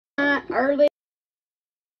early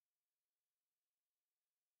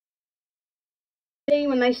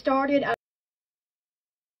when they started. I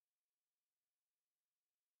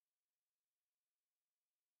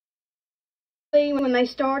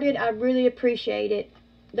really appreciate it.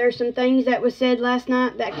 There's some things that was said last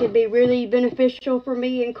night that could be really beneficial for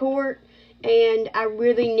me in court, and I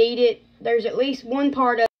really need it. There's at least one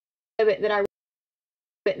part of it that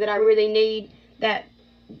I really need that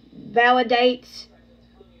validates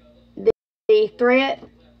the threat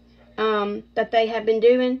that they have been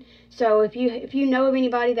doing. So if you know of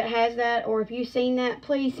anybody that has that, or if you've seen that,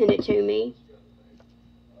 please send it to me.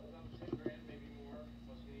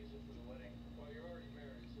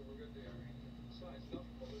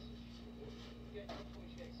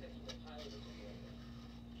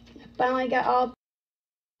 Finally got all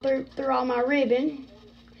through all my ribbon.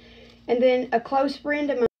 And then a close friend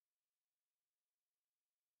of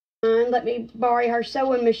mine let me borrow her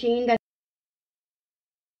sewing machine. That's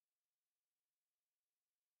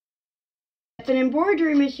an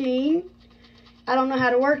embroidery machine. I don't know how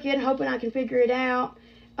to work it. I'm hoping I can figure it out.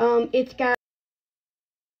 It's got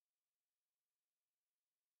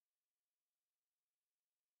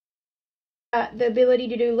the ability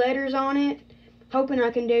to do letters on it. Hoping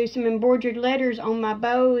I can do some embroidered letters on my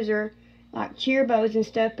bows, or like cheer bows and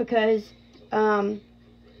stuff, because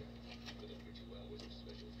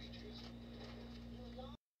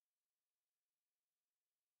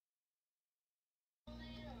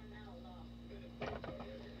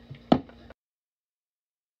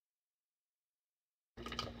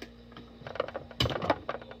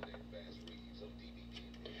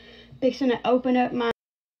fixing to open up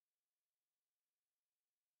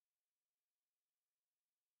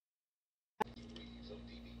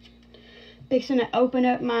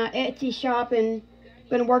my Etsy shop, and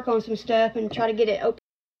gonna work on some stuff and try to get it open.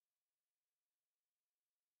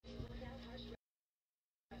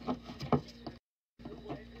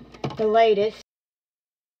 The latest.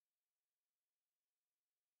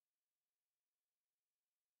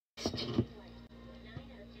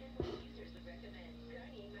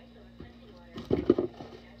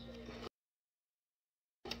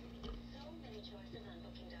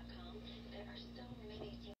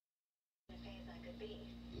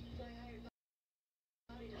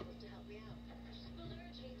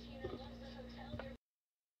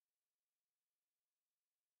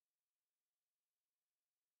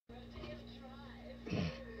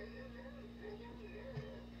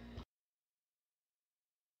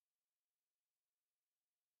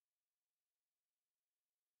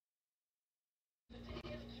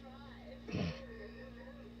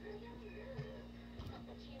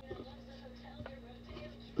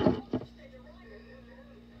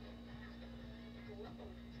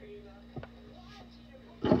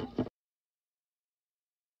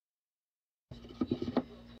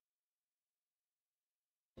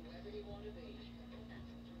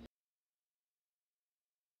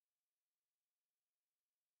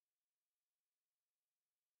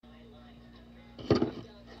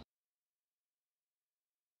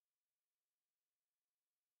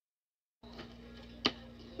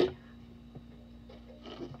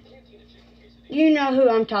 You know who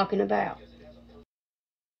I'm talking about.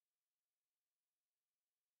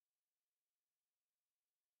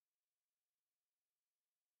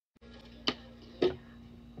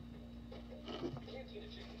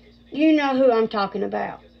 You know who I'm talking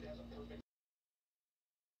about.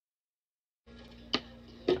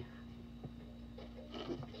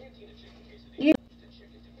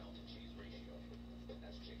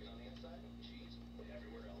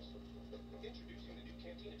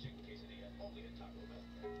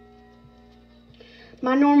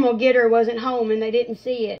 My normal getter wasn't home and they didn't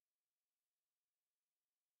see it.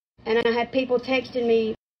 And I had people texting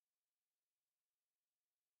me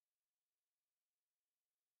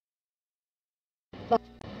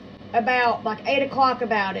about like 8 o'clock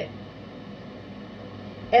about it.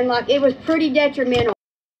 And like it was pretty detrimental.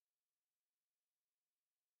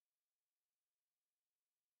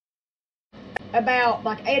 About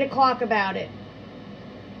like 8 o'clock about it.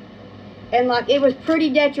 And like it was pretty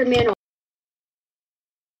detrimental.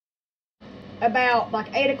 About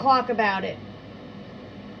like 8 o'clock about it.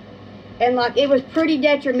 And like it was pretty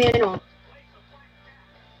detrimental.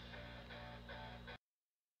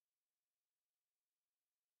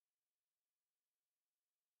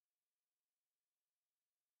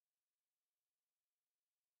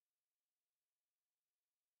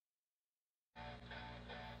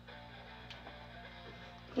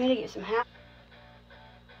 I need to get some house.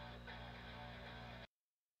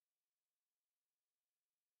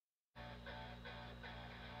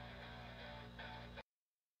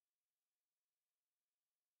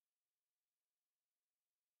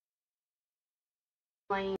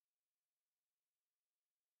 Lane.